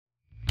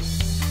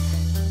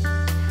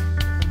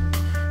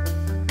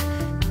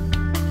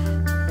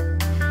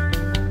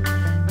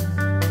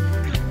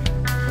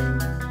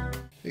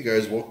Hey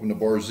guys, welcome to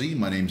Bar Z.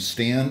 My name's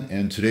Stan,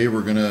 and today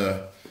we're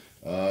gonna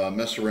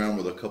mess around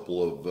with a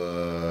couple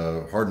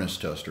of hardness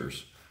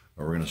testers.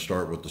 We're gonna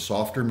start with the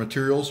softer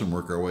materials and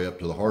work our way up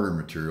to the harder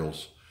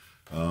materials.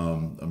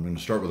 I'm gonna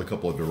start with a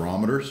couple of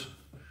durometers.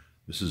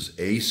 This is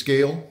A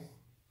scale,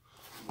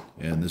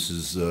 and this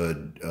is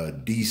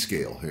D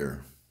scale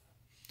here.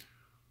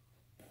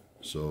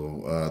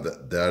 So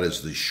that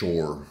is the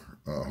shore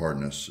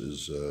hardness,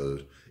 is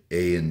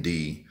A and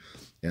D.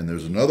 And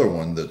there's another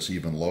one that's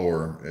even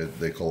lower.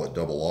 They call it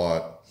double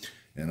aught.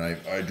 And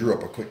I drew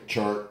up a quick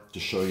chart to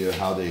show you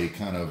how they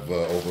kind of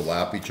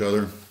overlap each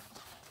other.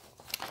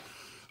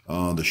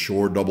 The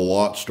shore double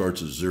aught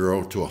starts at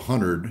 0 to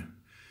 100.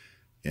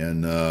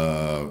 And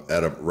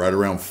right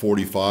around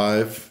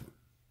 45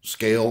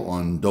 scale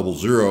on double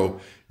zero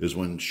is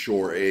when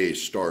shore A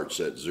starts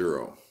at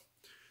 0.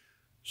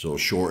 So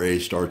shore A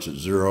starts at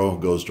 0,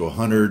 goes to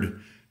 100.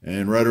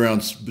 And right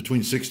around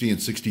between 60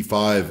 and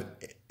 65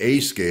 A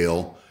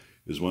scale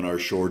is when our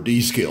shore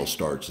D scale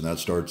starts, and that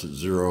starts at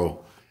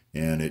 0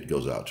 and it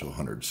goes out to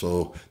 100.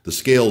 So the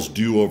scales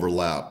do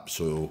overlap.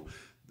 So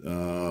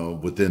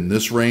within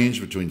this range,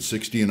 between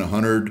 60 and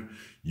 100,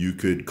 you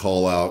could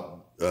call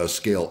out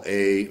scale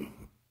A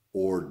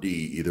or D,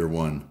 either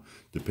one,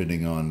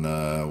 depending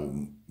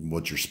on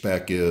what your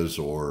spec is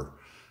or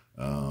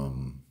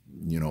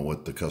you know,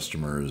 what the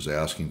customer is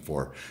asking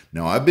for.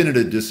 Now, I've been at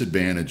a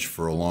disadvantage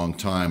for a long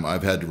time.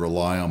 I've had to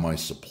rely on my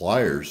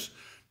suppliers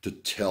to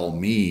tell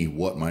me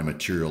what my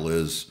material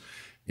is.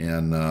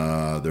 And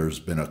there's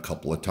been a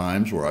couple of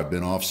times where I've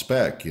been off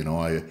spec. You know,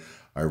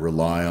 I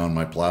rely on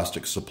my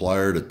plastic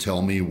supplier to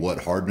tell me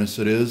what hardness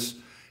it is,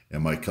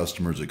 and my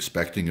customer's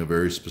expecting a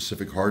very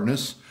specific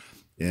hardness,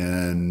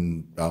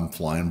 and I'm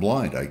flying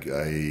blind.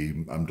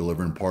 I'm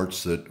delivering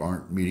parts that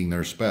aren't meeting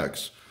their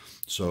specs.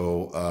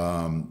 So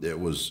it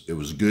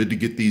was good to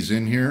get these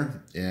in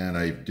here, and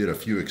I did a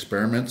few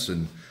experiments,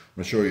 and I'm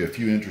going to show you a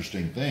few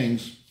interesting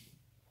things.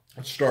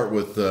 Let's start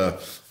with,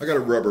 I got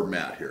a rubber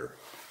mat here.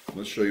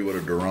 Let's show you what a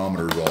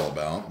durometer is all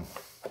about.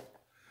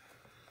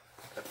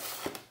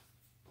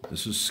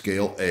 This is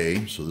scale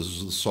A, so this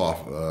is the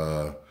soft,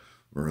 or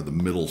the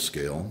middle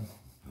scale,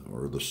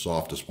 or the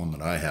softest one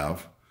that I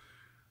have.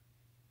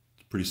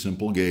 It's a pretty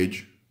simple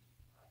gauge.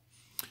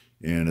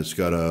 And it's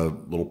got a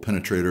little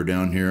penetrator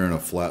down here and a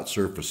flat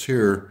surface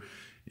here.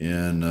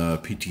 And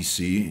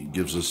PTC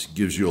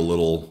gives you a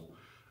little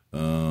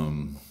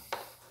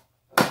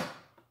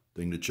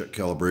thing to check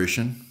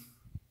calibration.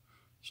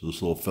 So this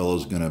little fellow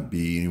is going to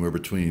be anywhere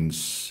between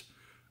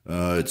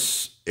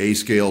it's A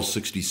scale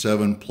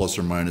 67 plus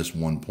or minus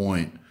 1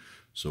 point.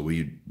 So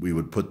we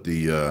would put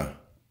the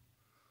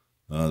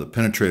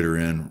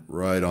penetrator in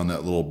right on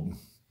that little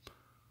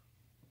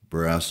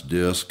brass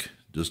disc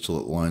just till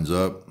it lines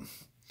up.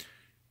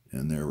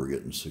 And there we're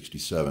getting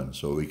 67.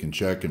 So we can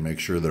check and make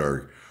sure that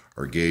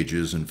our gauge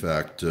is in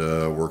fact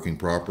working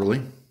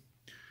properly.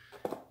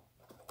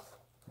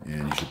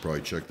 And you should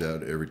probably check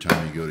that every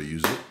time you go to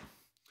use it.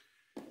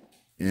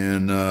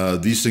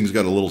 And these things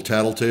got a little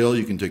tattletale.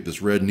 You can take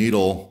this red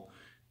needle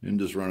and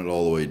just run it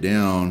all the way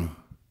down,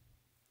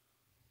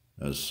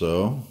 as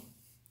so.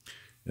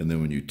 And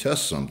then when you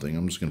test something,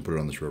 I'm just going to put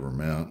it on this rubber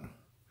mat.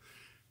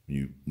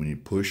 When you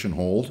push and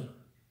hold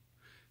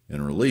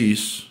and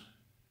release,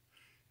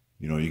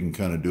 you know, you can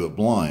kind of do it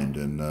blind,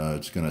 and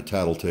it's going to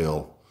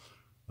tattletale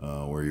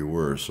where you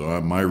were. So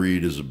my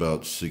read is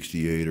about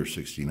 68 or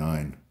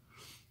 69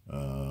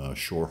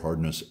 shore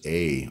hardness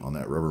A on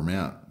that rubber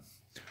mat.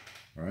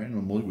 All right,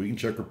 and we can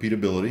check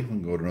repeatability. We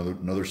can go to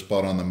another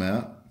spot on the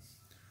mat.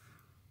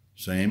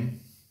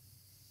 Same.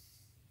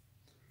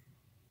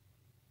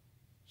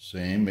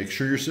 Make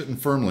sure you're sitting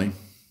firmly.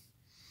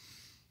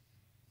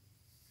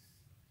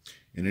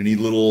 And any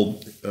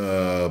little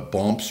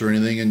bumps or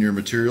anything in your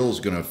material is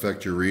going to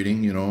affect your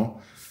reading, you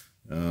know.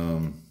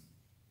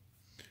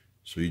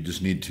 So you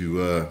just need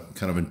to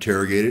kind of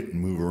interrogate it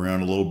and move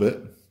around a little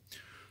bit.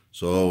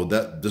 So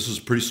this is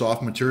pretty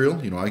soft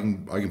material. You know, I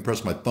can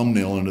press my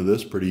thumbnail into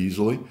this pretty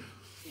easily.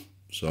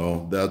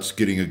 So that's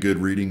getting a good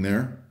reading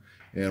there.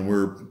 And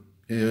we're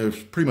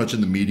pretty much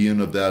in the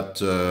median of that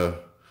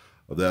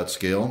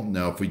scale.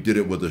 Now, if we did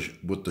it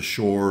with the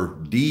shore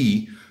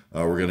D,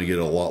 we're going to get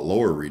a lot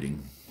lower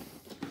reading.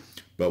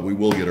 But we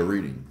will get a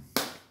reading.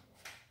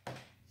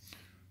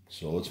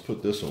 So let's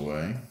put this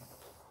away.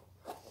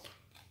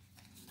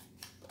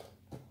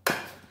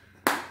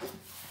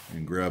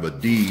 And grab a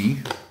D.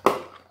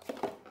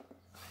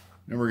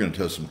 And we're going to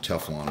test some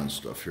Teflon and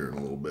stuff here in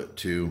a little bit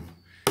too.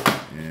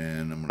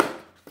 And I'm going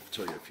to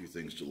tell you a few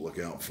things to look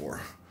out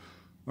for.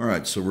 All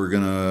right, so we're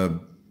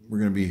going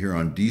to be here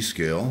on D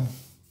scale.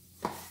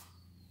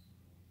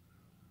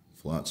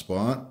 Flat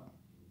spot.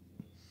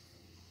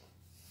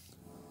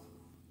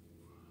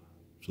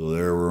 So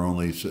there we're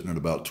only sitting at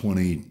about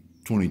 20,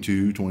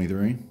 22,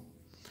 23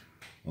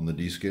 on the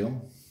D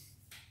scale.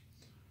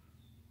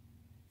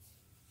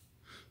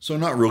 So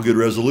not real good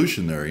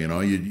resolution there, you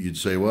know. You'd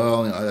say,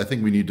 well, I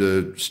think we need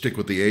to stick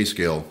with the A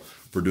scale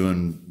for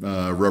doing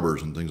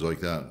rubbers and things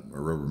like that,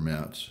 or rubber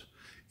mats.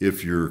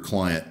 If your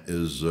client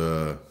is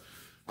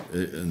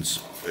and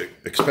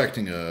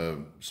expecting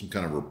some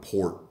kind of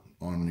report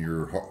on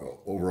your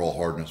overall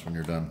hardness when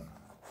you're done.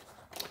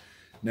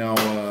 Now,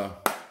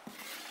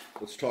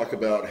 let's talk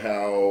about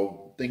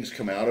how things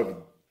come out of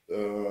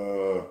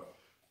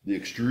the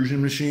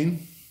extrusion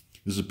machine.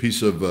 This is a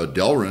piece of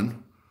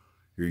Delrin.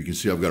 Here you can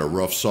see I've got a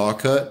rough saw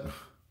cut.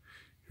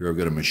 Here I've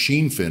got a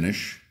machine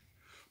finish.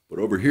 But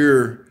over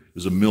here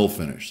is a mill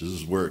finish. This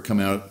is where it came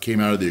out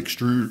of the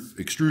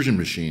extrusion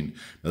machine.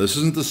 Now this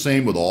isn't the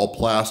same with all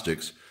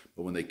plastics,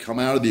 but when they come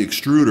out of the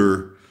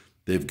extruder,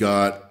 they've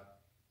got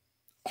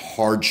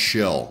hard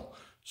shell.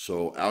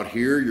 So out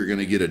here, you're going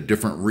to get a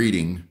different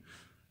reading,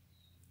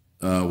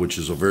 which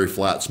is a very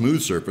flat,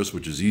 smooth surface,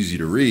 which is easy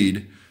to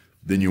read,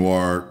 than you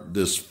are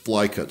this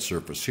fly cut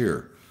surface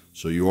here.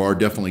 So you are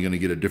definitely going to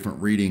get a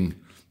different reading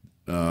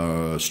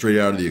straight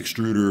out of the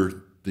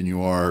extruder than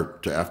you are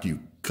to after you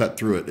cut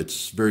through it.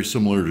 It's very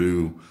similar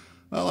to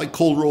like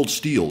cold rolled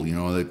steel. You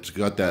know, it's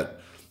got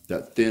that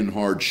thin,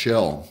 hard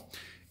shell.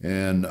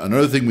 And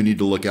another thing we need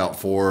to look out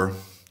for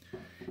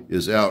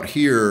is out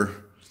here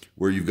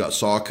where you've got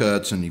saw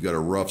cuts and you've got a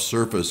rough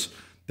surface.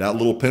 That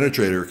little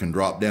penetrator can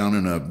drop down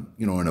in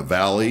a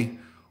valley,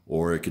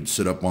 or it could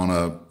sit up on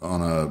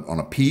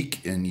a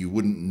peak and you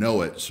wouldn't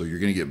know it. So you're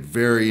going to get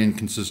very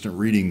inconsistent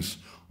readings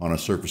on a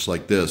surface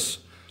like this.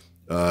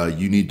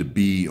 You need to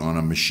be on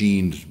a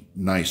machined,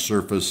 nice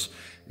surface.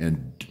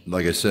 And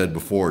like I said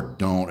before,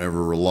 don't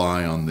ever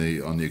rely on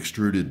the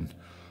extruded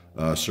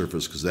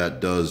surface, because that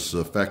does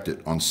affect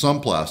it. On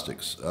some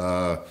plastics,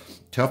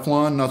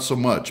 Teflon, not so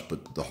much,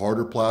 but the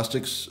harder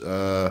plastics,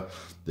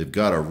 they've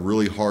got a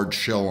really hard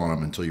shell on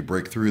them until you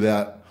break through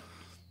that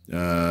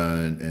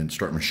and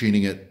start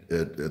machining it.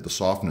 The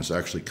softness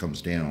actually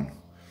comes down.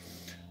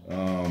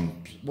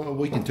 Well,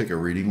 we can take a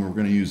reading. We're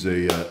going to use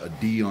a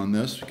D on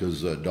this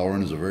because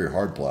Delrin is a very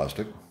hard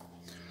plastic.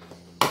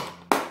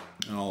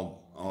 And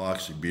I'll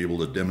actually be able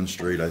to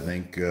demonstrate, I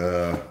think,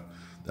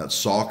 that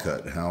saw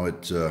cut, how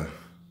it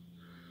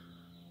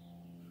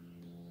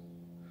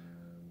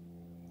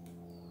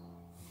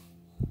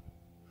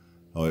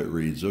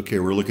reads. Okay,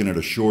 we're looking at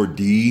a Shore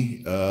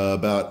D,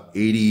 about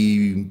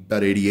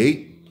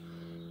 88.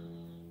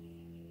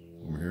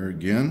 Over here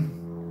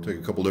again, take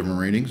a couple different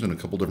readings in a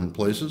couple different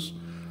places.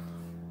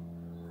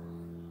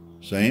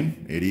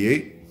 Same,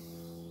 88.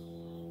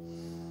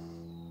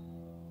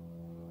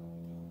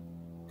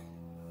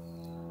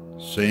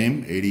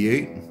 Same,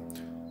 88.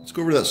 Let's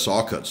go over to that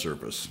saw cut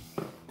surface.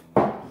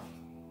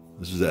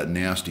 This is that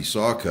nasty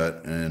saw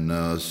cut,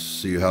 and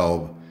see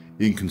how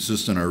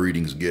inconsistent our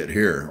readings get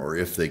here, or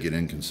if they get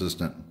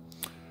inconsistent.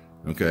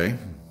 Okay,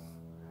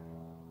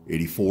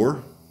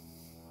 84.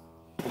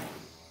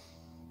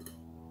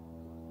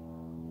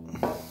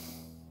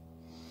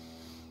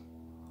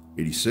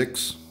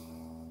 86.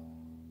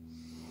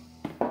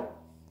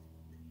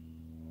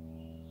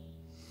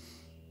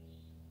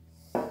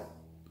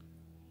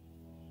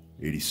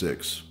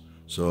 86.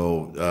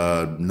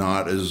 So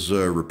not as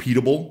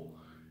repeatable,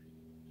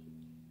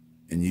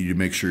 and you need to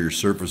make sure your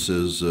surface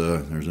is,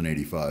 there's an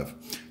 85.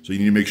 So you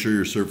need to make sure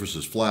your surface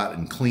is flat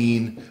and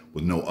clean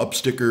with no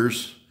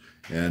upstickers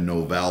and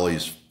no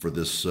valleys for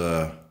this,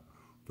 for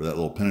that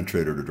little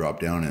penetrator to drop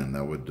down in.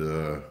 That would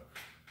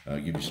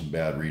give you some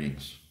bad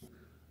readings.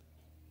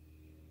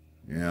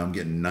 Yeah, I'm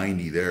getting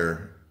 90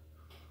 there.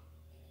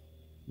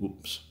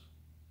 Whoops.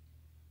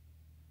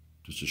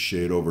 Just a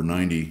shade over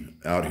 90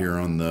 out here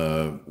on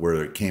where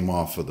it came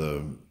off of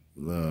the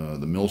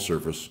mill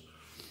surface,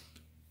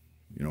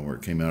 you know, where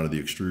it came out of the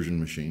extrusion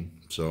machine.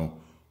 So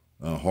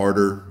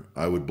harder,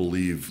 I would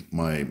believe,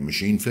 my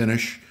machine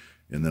finish,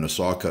 and then a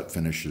saw cut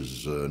finish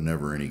is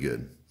never any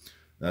good.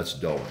 That's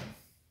Delrin.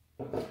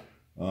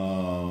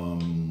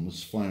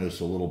 Let's find us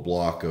a little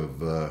block of,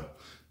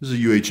 this is a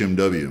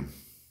UHMW,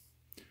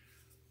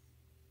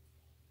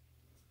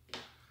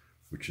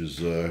 which is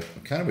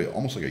kind of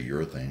almost like a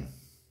urethane.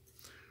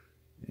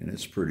 And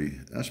that's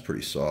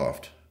pretty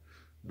soft.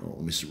 Well,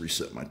 let me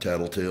reset my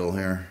tattletale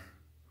here.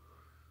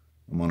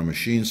 I'm on a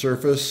machine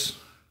surface.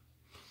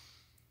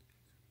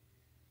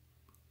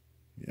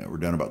 Yeah, we're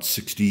down about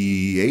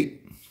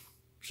 68,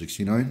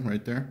 69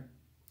 right there.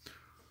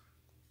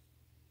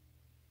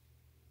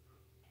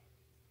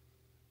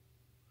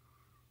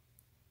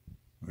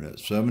 We're at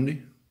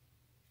 70.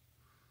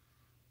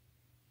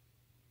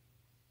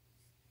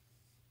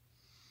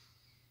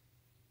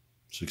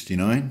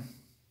 $69.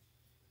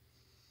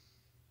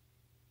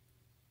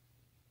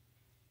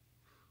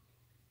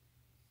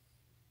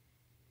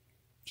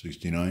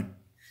 $69.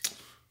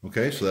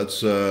 Okay, so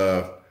that's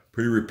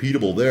pretty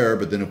repeatable there.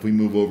 But then if we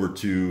move over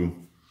to,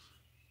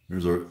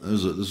 this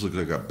looks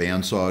like a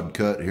bandsawed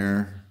cut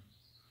here.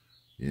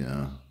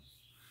 Yeah,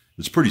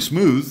 it's pretty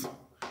smooth,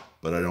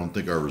 but I don't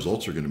think our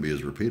results are going to be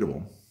as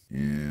repeatable.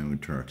 And we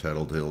turn our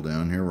tattletale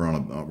down here.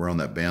 We're on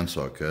that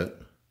bandsaw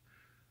cut.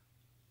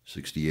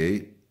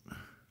 68.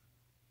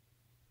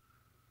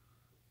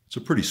 It's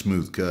a pretty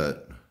smooth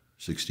cut.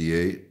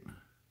 68.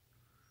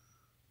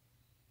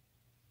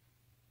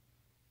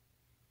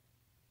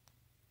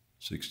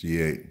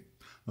 68.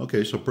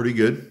 Okay, so pretty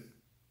good.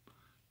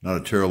 not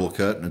a terrible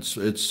cut, and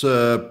it's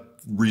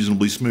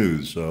reasonably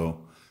smooth.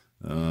 So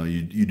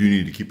you do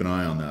need to keep an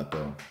eye on that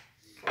though.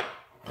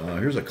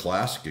 Here's a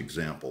classic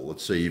example.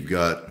 Let's say you've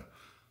got,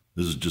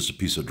 this is just a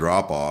piece of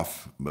drop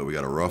off, but we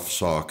got a rough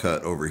saw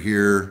cut over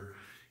here,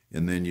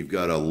 and then you've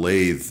got a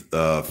lathe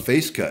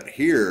face cut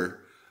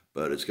here,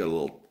 but it's got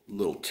a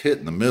little tit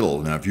in the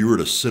middle. Now, if you were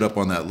to sit up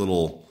on that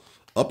little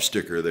up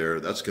sticker there,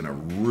 that's going to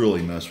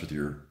really mess with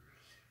your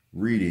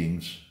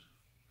readings.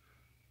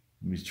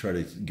 Let me try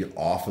to get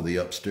off of the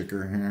up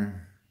sticker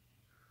here.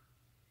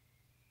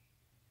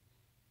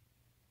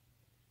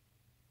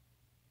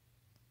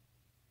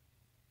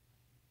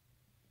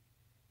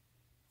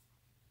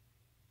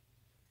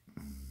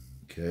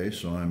 Okay,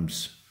 so I'm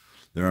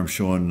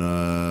showing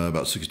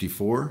about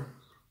 64.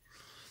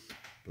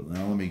 But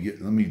now let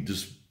me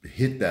just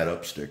hit that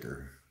up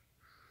sticker.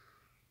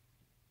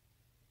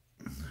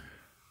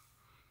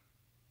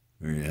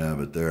 There you have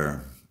it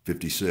there,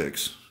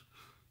 56.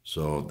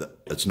 So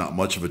that's not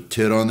much of a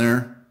tit on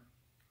there.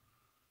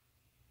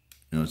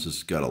 You know, it's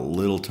just got a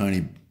little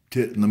tiny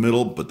tit in the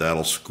middle, but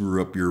that'll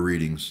screw up your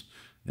readings.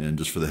 And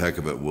just for the heck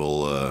of it,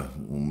 we'll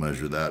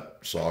measure that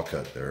saw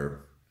cut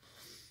there.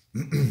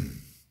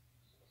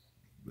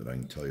 But I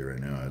can tell you right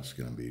now, it's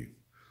going to be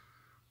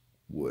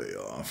way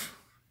off.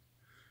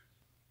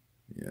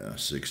 Yeah,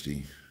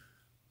 60,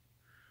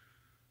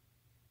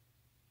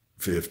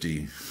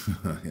 50.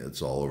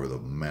 It's all over the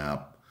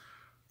map.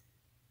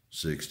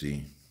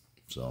 60.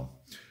 So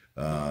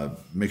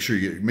make sure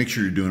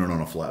you're doing it on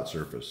a flat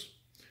surface.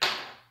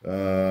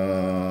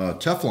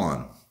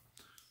 Teflon.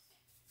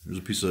 There's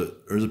a piece of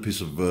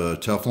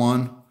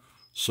Teflon.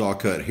 Saw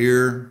cut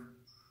here.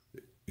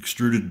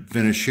 Extruded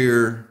finish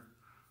here.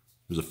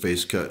 There's a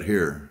face cut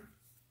here.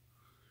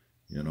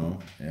 You know,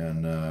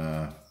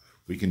 and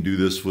we can do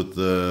this with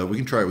we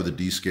can try it with a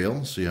D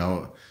scale. See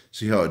how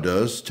it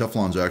does.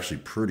 Teflon's actually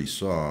pretty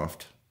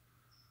soft.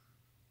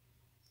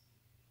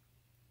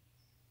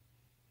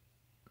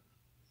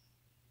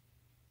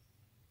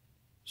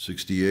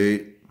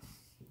 $68.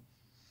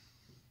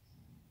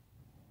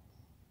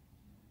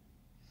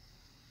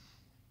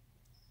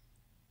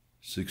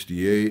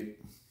 $68.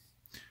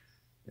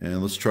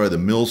 And let's try the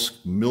mill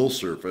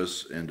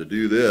surface. And to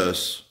do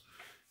this,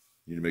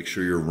 you need to make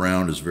sure your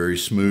round is very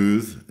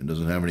smooth and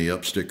doesn't have any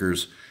up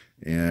stickers.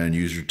 And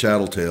use your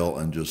tattletale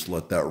and just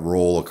let that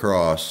roll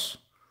across.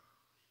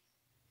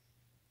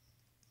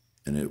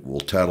 And it will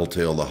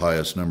tattletale the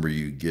highest number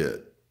you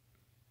get.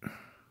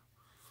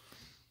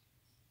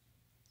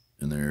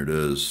 And there it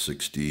is,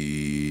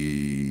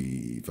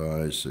 65,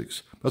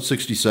 about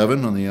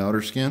 67 on the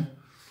outer skin.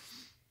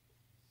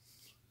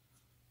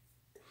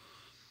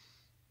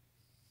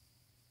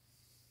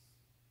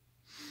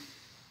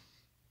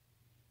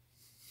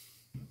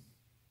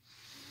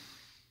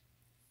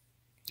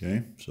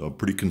 Okay, so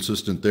pretty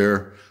consistent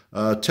there.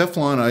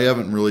 Teflon, I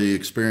haven't really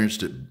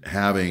experienced it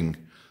having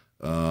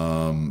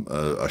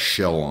a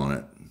shell on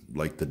it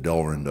like the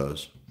Delrin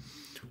does,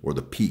 or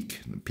the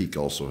Peak. The Peak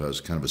also has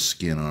kind of a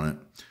skin on it.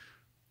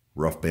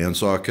 Rough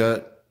bandsaw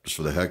cut, just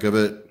for the heck of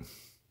it.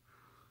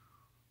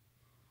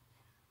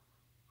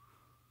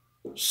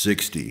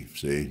 60,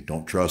 see,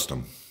 don't trust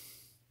them.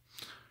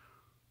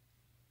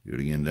 Do it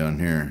again down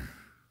here.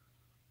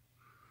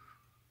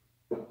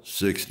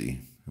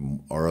 60.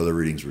 Our other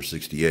readings were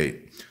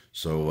 68.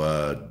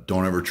 So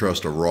don't ever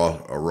trust a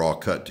raw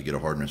cut to get a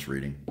hardness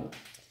reading.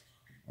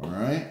 All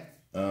right.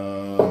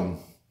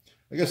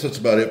 I guess that's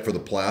about it for the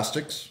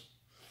plastics.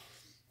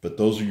 But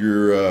those are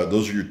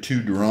your two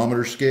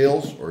durometer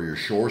scales, or your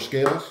Shore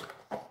scales.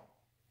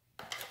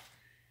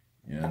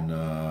 And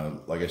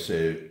like I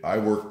say, I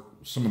work.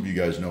 Some of you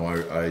guys know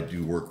I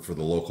do work for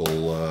the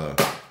local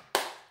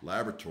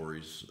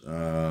laboratories,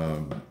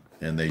 and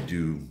they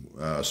do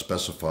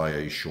specify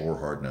a Shore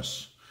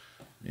hardness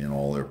in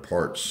all their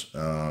parts.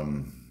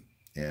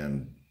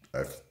 And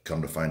I've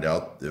come to find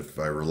out, if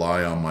I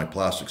rely on my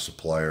plastic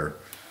supplier,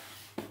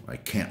 I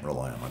can't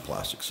rely on my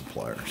plastic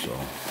supplier. So,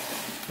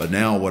 but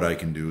now what I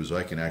can do is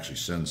I can actually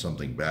send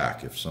something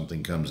back. If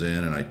something comes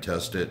in and I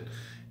test it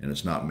and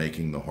it's not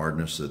making the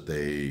hardness that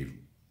they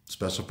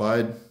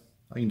specified,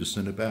 I can just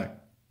send it back.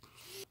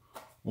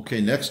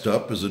 Okay, next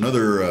up is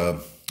another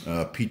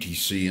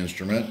PTC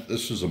instrument.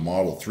 This is a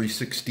model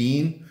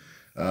 316.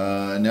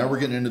 Now we're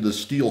getting into the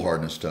steel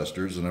hardness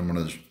testers, and I'm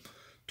going to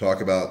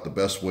talk about the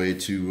best way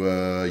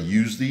to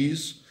use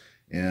these,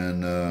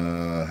 and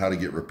how to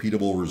get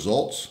repeatable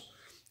results.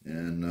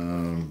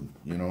 And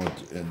you know,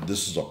 and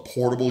this is a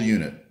portable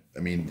unit. I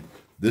mean,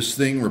 this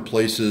thing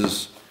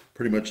replaces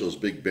pretty much those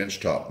big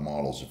benchtop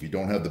models. If you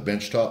don't have the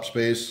benchtop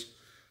space,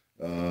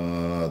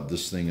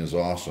 this thing is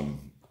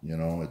awesome. You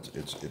know, it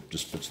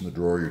just fits in the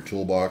drawer of your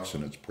toolbox,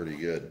 and it's pretty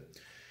good.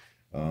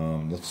 I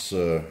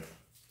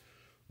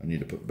need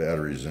to put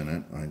batteries in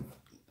it.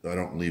 I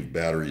don't leave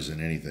batteries in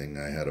anything.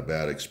 I had a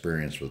bad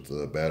experience with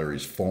the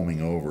batteries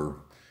foaming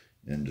over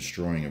and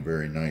destroying a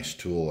very nice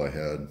tool I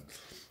had.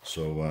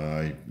 So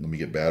let me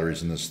get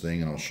batteries in this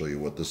thing, and I'll show you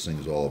what this thing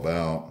is all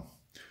about.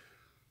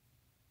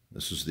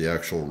 This is the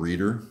actual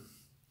reader.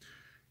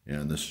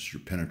 And this is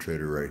your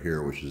penetrator right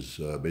here, which is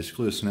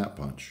basically a snap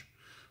punch.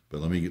 But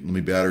let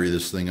me battery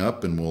this thing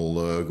up and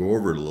we'll go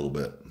over it a little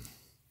bit.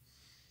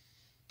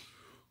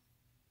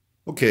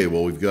 Okay,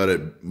 well we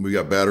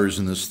got batteries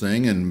in this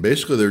thing, and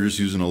basically they're just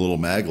using a little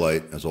mag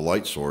light as a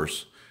light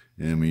source.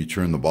 And when you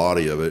turn the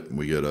body of it,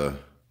 we get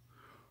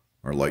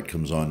our light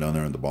comes on down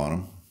there at the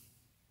bottom.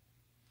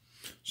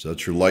 So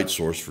that's your light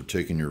source for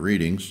taking your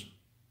readings.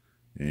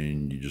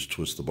 And you just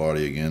twist the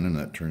body again and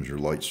that turns your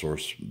light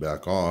source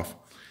back off.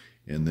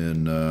 And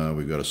then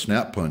we've got a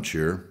snap punch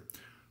here,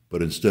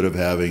 but instead of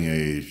having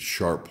a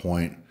sharp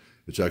point,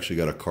 it's actually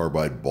got a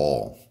carbide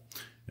ball.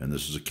 And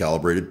this is a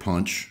calibrated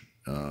punch.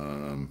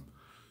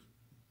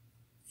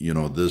 You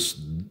know,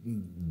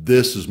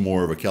 this is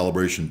more of a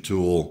calibration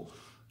tool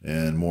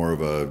and more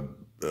of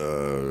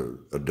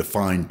a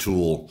defined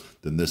tool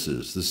than this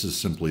is. This is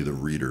simply the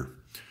reader.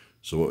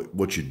 So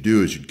what you'd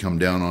do is you'd come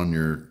down on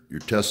your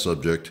test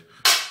subject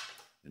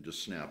and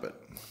just snap it.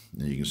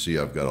 And you can see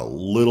I've got a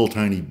little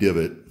tiny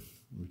divot.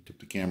 Tip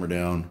the camera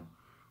down.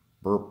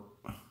 Burp.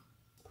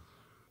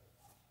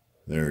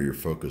 There, you're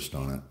focused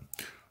on it.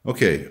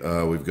 Okay,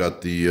 we've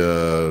got the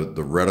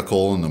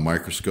reticle and the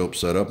microscope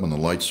set up and the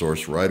light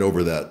source right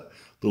over that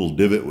little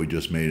divot we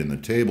just made in the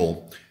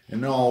table.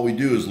 And now all we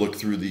do is look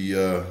through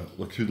the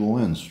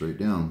lens straight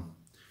down.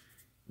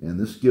 And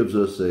this gives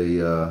us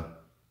a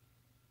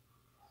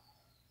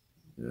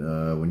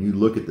when you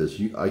look at this,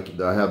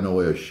 I have no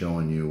way of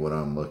showing you what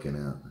I'm looking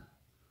at.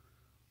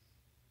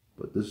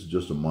 But this is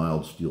just a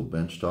mild steel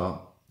bench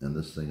top, and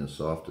this thing is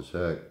soft as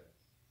heck.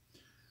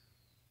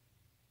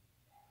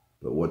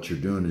 But what you're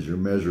doing is you're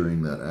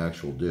measuring that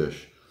actual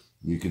dish.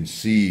 You can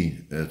see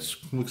it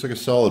looks like a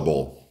salad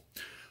bowl,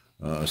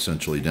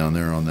 essentially down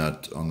there on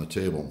the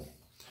table.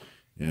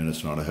 And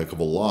it's not a heck of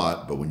a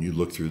lot, but when you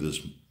look through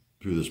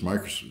the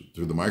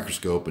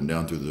microscope and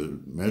down through the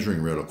measuring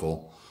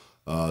reticle,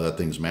 that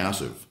thing's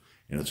massive.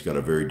 And it's got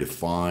a very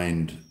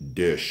defined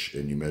dish,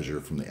 and you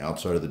measure from the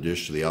outside of the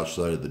dish to the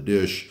outside of the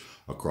dish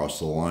across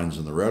the lines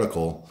in the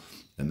reticle,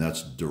 and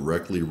that's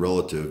directly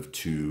relative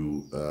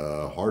to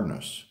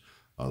hardness.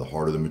 The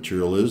harder the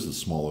material is, the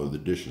smaller the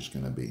dish is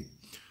going to be.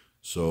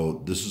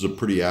 So this is a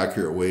pretty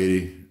accurate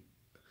way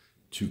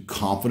to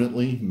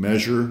confidently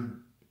measure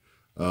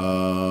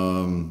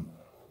the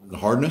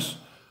hardness.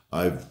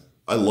 I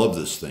love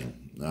this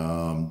thing.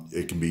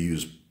 It can be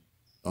used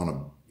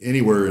on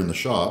anywhere in the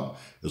shop,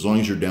 as long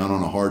as you're down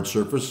on a hard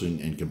surface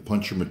and can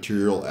punch your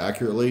material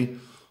accurately.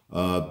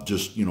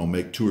 Just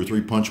make 2 or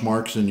 3 punch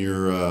marks in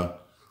your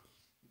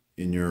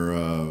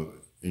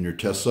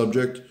test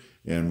subject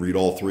and read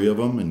all 3 of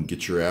them and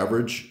get your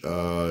average.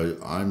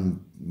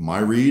 My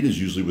read is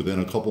usually within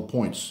a couple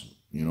points,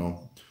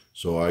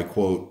 so I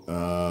quote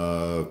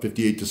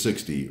 58 to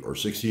 60 or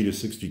 60 to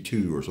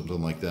 62 or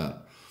something like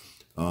that.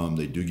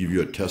 They do give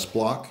you a test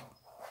block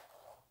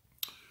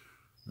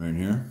right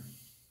here.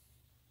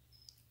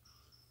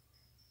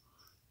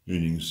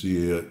 And you can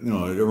see,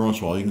 every once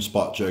in a while you can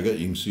spot check it.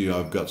 You can see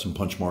I've got some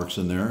punch marks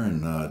in there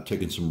and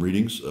taking some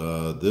readings.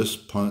 This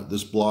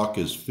block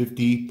is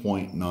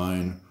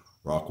 50.9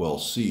 Rockwell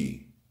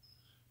C,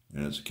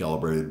 and it's a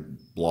calibrated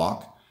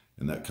block,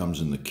 and that comes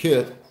in the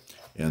kit,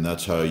 and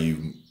that's how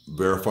you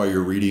verify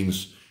your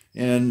readings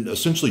and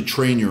essentially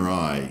train your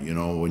eye.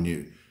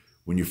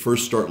 When you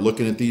first start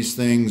looking at these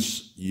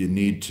things, you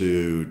need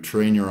to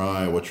train your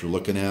eye what you're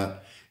looking at.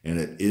 And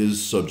it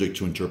is subject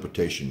to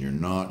interpretation. You're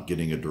not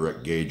getting a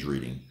direct gauge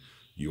reading.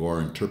 You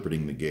are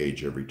interpreting the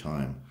gauge every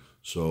time.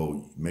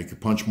 So make your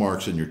punch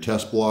marks in your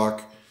test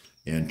block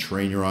and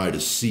train your eye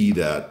to see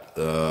that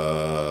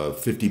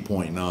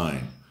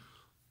 50.9.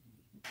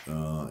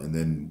 And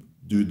then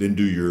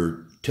do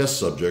your test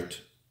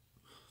subject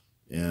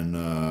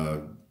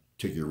and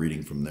take your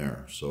reading from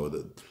there. So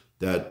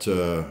that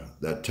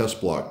test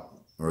block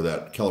or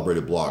that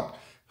calibrated block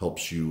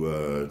helps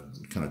you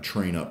kind of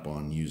train up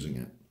on using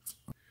it.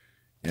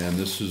 And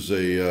this is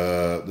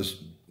a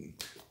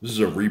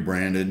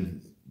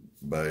rebranded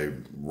by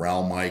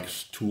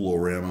Ralmike's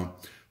Toolorama,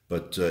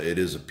 but it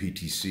is a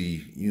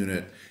PTC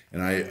unit.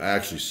 And I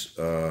actually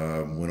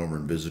went over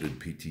and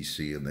visited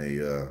PTC, and they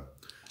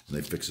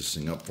fixed this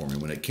thing up for me.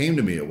 When it came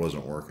to me, it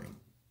wasn't working.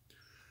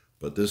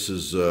 But this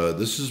is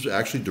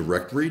actually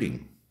direct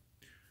reading,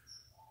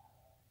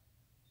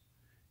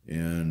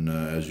 and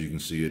as you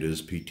can see, it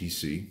is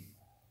PTC.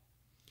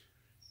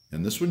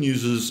 And this one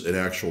uses an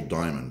actual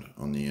diamond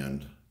on the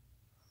end.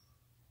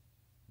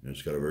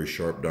 It's got a very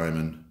sharp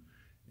diamond.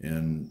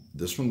 And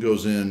this one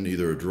goes in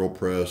either a drill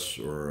press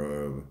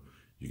or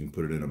you can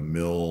put it in a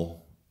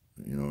mill,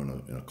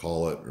 in a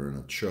collet or in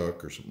a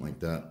chuck or something like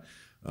that.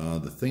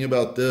 The thing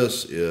about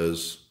this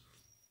is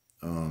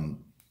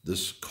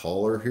this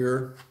collar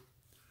here.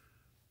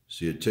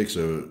 See, it takes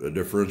a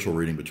differential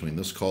reading between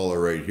this collar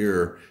right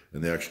here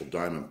and the actual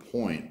diamond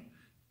point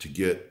to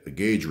get a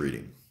gauge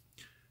reading.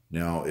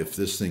 Now, if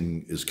this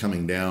thing is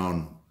coming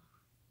down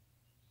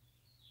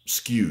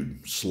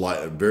skewed,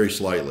 very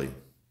slightly,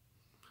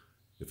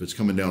 if it's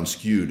coming down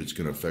skewed, it's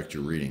going to affect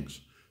your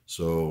readings.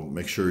 So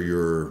make sure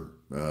you're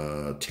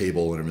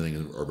table and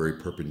everything are very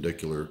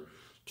perpendicular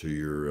to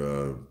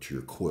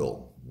your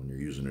quill when you're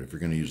using it. If you're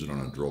going to use it on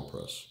a drill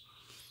press,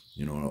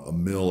 you know, a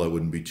mill, I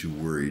wouldn't be too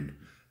worried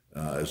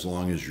as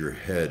long as your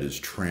head is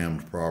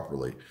trammed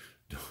properly.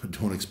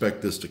 Don't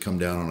expect this to come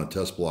down on a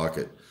test block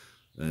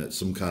at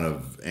some kind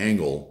of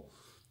angle.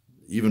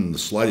 Even the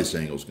slightest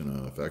angle is going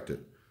to affect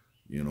it,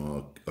 you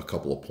know, a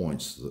couple of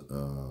points.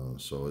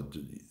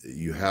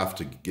 You have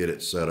to get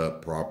it set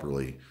up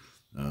properly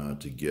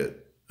to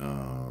get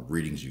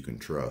readings you can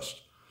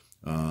trust.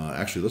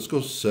 Actually, let's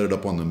go set it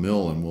up on the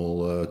mill and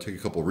we'll take a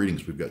couple of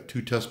readings. We've got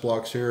 2 test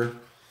blocks here.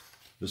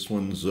 This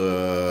one's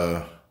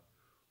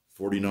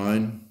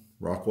 49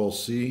 Rockwell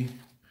C.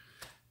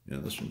 Yeah,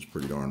 this one's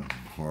pretty darn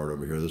hard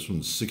over here. This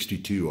one's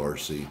 62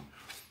 RC.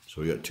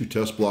 So we got 2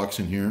 test blocks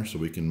in here, so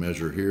we can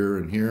measure here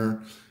and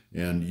here.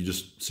 And you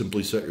just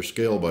simply set your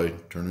scale by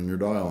turning your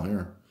dial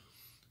here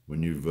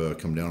when you've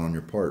come down on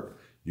your part.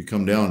 You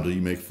come down until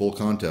you make full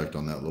contact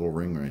on that little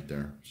ring right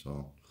there.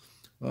 So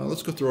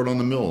let's go throw it on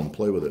the mill and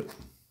play with it.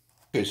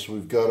 Okay, so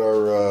we've got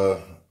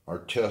our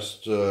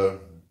test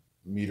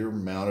meter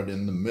mounted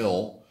in the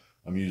mill.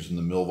 I'm using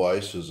the mill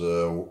vise as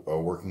a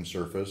working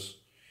surface,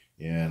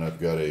 and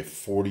I've got a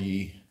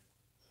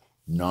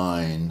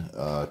 49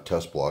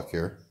 test block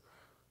here.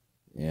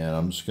 And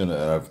I'm just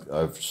gonna,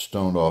 I've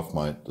stoned off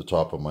the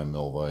top of my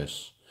mill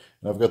vise,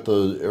 and I've got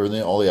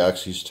all the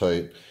axes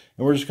tight, and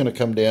we're just gonna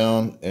come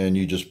down and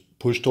you just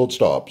push till it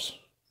stops.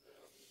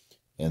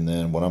 And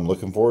then what I'm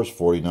looking for is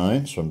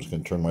 49, so I'm just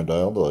gonna turn my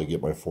dial till I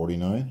get my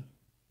 49,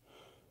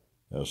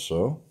 as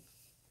so.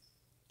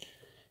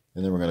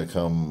 And then we're gonna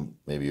come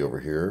maybe over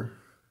here.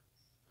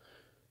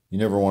 You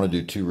never want to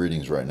do 2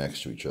 readings right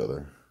next to each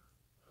other.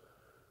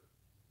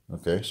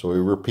 Okay, so we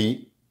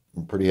repeat.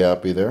 I'm pretty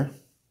happy there.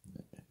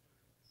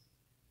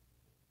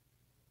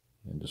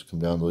 And just come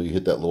down until you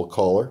hit that little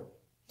collar.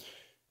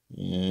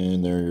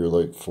 And there you're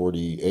like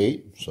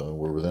 48, so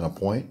we're within a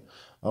point.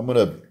 I'm going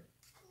to,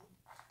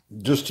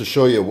 just to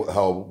show you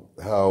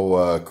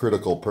how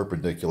critical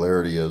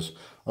perpendicularity is,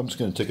 I'm just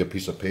going to take a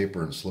piece of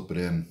paper and slip it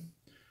in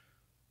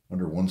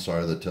under one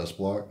side of the test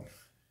block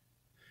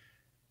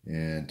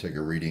and take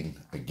a reading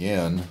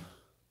again.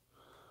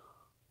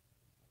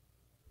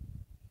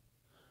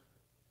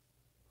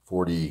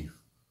 42.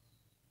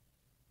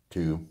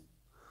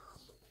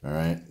 All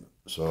right.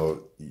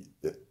 So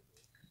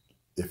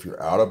if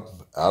you're out of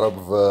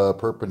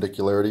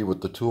perpendicularity with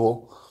the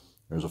tool,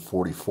 there's a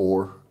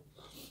 44.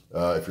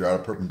 If you're out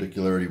of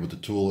perpendicularity with the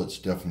tool, it's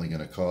definitely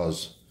going to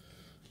cause,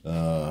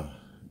 going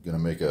to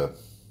make a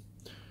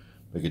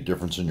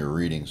difference in your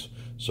readings.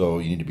 So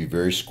you need to be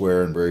very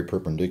square and very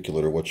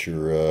perpendicular to what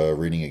you're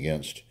reading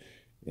against.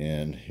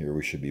 And here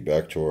we should be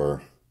back to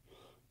our,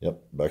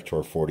 back to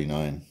our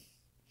 49.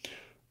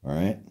 All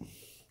right.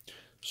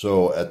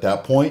 So at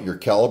that point, you're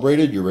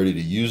calibrated, you're ready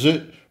to use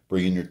it.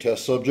 Bring in your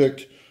test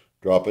subject,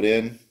 drop it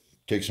in,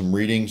 take some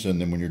readings,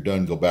 and then when you're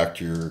done, go back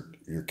to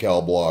your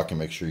cal block and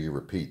make sure you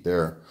repeat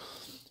there.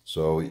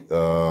 So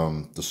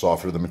the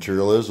softer the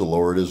material is, the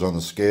lower it is on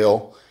the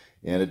scale.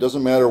 And it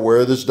doesn't matter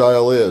where this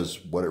dial is,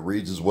 what it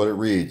reads is what it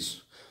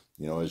reads.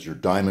 You know, as your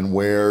diamond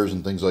wears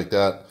and things like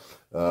that,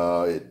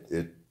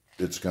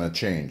 it's going to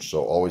change.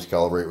 So always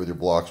calibrate with your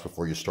blocks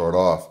before you start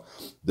off.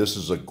 This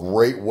is a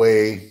great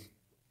way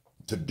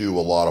to do a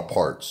lot of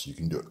parts. You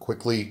can do it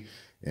quickly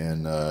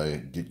and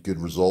get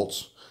good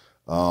results.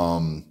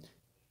 The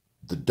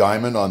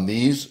diamond on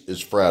these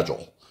is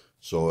fragile.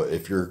 So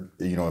if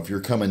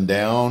you're coming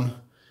down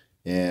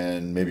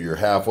and maybe you're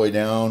halfway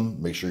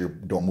down, make sure you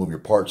don't move your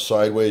parts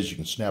sideways. You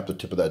can snap the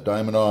tip of that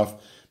diamond off.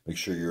 Make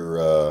sure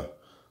you're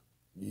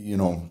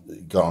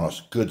got on a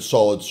good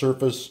solid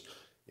surface,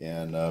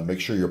 and make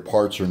sure your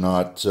parts are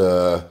not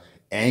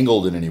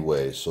angled in any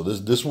way. So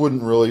this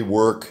wouldn't really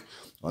work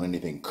on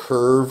anything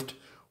curved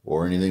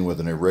or anything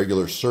with an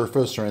irregular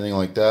surface or anything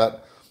like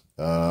that.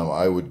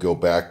 I would go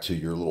back to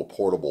your little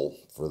portable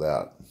for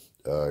that,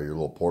 your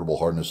little portable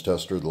hardness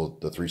tester, the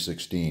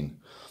 316.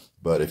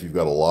 But if you've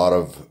got a lot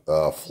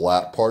of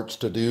flat parts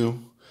to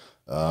do,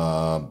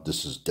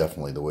 this is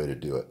definitely the way to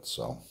do it.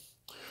 So,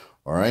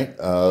 all right,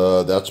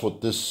 that's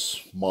what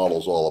this model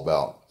is all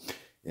about.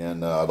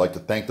 And I'd like to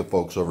thank the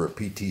folks over at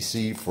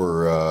PTC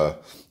for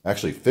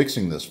actually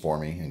fixing this for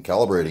me and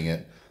calibrating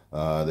it.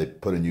 They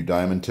put a new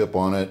diamond tip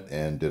on it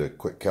and did a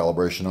quick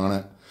calibration on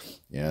it,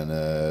 and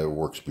it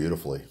works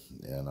beautifully.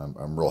 And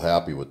I'm real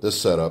happy with this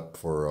setup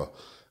for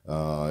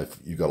if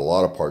you've got a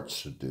lot of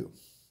parts to do.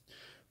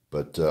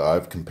 But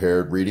I've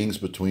compared readings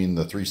between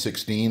the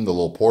 316, the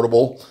little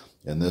portable,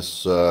 and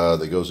this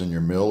that goes in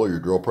your mill or your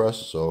drill press.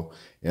 So,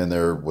 and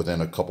they're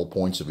within a couple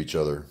points of each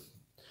other.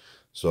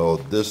 So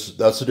that's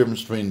the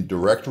difference between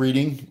direct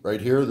reading right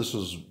here. This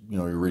is,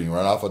 you're reading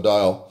right off a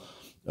dial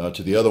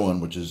to the other one,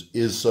 which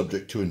is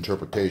subject to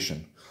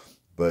interpretation.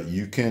 But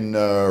you can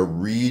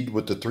read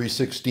with the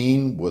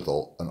 316 with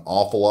an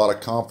awful lot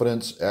of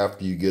confidence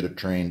after you get a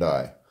trained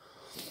eye.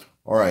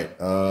 All right,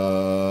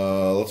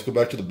 let's go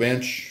back to the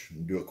bench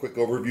and do a quick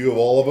overview of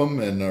all of them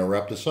and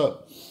wrap this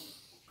up.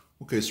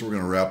 Okay, so we're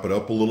going to wrap it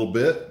up a little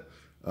bit.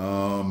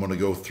 I'm going to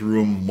go through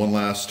them one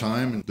last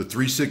time. The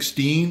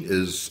 316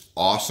 is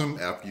awesome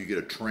after you get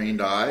a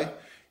trained eye.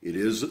 It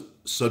is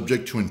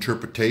subject to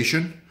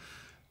interpretation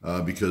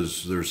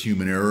because there's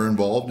human error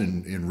involved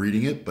in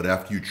reading it. But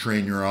after you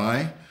train your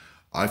eye,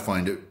 I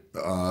find it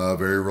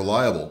very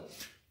reliable.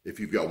 If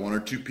you've got one or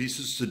two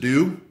pieces to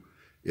do,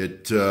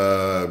 it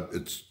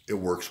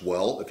works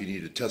well. If you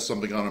need to test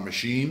something on a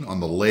machine, on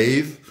the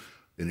lathe,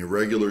 an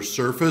irregular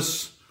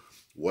surface,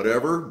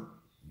 whatever,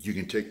 you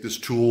can take this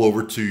tool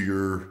over to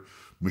your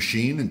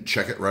machine and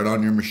check it right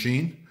on your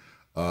machine.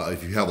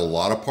 If you have a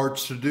lot of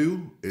parts to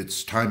do,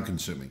 it's time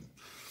consuming.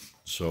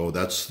 So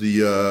that's the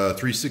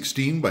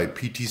 316 by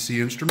PTC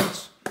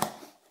Instruments.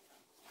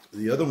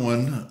 The other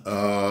one,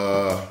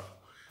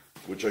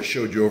 which I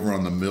showed you over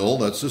on the mill,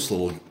 that's this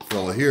little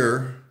fella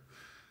here.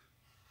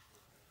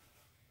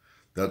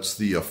 That's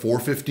the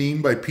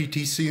 415 by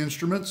PTC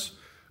Instruments.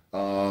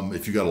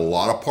 If you got a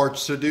lot of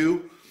parts to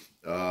do,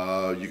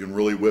 you can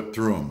really whip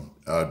through them.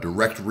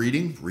 Direct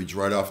reading, reads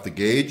right off the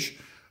gauge.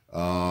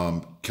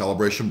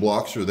 Calibration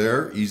blocks are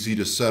there, easy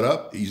to set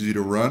up, easy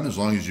to run, as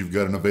long as you've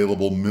got an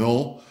available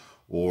mill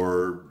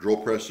or drill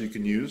press you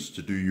can use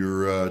to do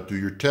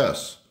your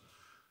tests.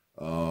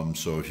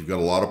 So if you've got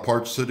a lot of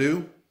parts to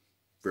do,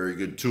 very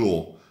good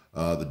tool.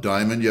 The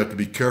diamond, you have to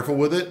be careful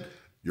with it.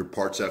 Your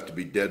parts have to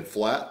be dead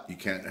flat. You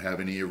can't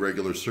have any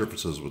irregular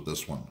surfaces with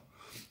this one.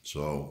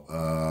 So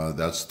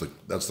that's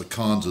the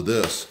cons of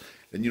this.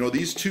 And you know,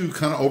 these two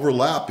kind of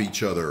overlap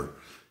each other.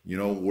 You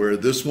know, where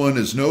this one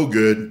is no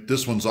good,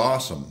 this one's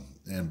awesome,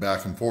 and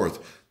back and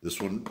forth.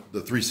 This one,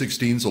 the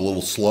 316 is a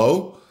little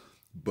slow,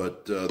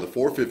 but the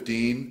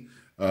 415,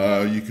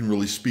 you can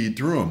really speed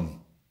through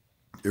them.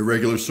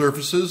 Irregular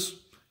surfaces,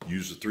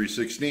 use the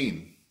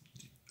 316.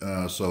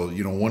 So,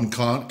 you know, one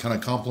kind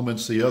of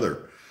complements the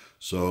other.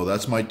 So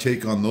that's my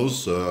take on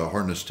those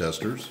hardness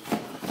testers.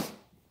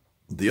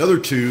 The other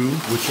two,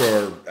 which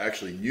are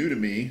actually new to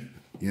me,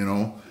 you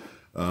know,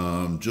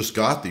 just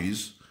got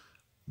these,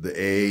 the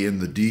A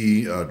and the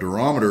D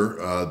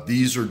durometer.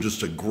 These are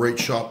just a great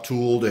shop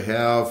tool to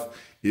have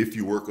if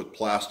you work with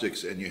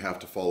plastics and you have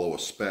to follow a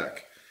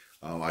spec.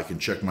 I can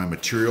check my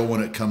material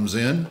when it comes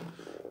in,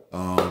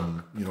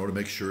 you know, to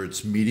make sure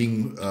it's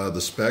meeting the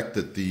spec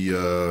that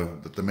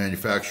the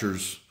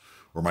manufacturers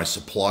or my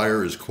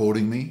supplier is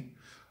quoting me.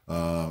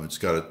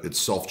 It's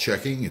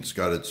self-checking. It's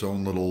got its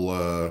own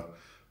little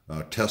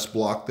test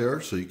block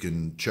there, so you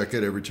can check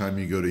it every time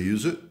you go to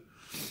use it.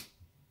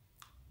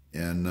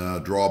 And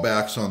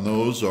drawbacks on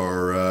those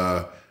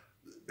are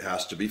it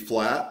has to be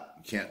flat.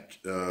 You can't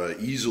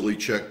easily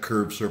check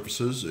curved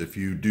surfaces. If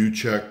you do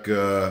check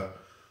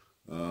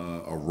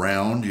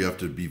around, you have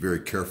to be very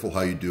careful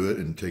how you do it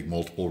and take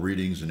multiple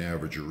readings and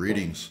average your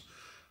readings.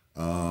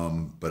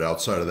 But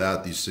outside of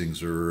that, these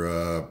things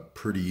are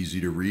pretty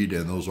easy to read,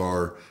 and those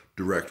are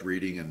direct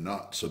reading and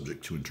not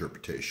subject to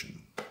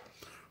interpretation.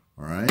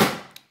 All right.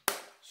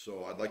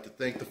 So I'd like to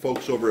thank the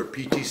folks over at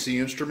PTC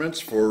Instruments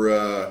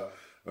for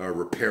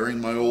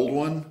repairing my old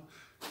one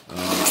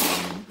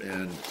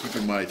and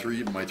keeping my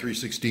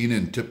 316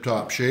 in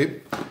tip-top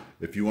shape.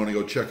 If you want to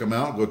go check them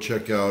out, go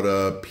check out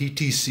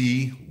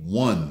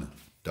ptc1.com.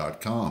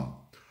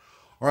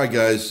 All right,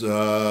 guys,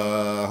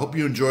 I hope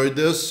you enjoyed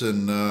this,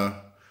 and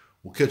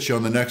we'll catch you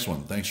on the next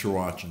one. Thanks for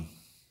watching.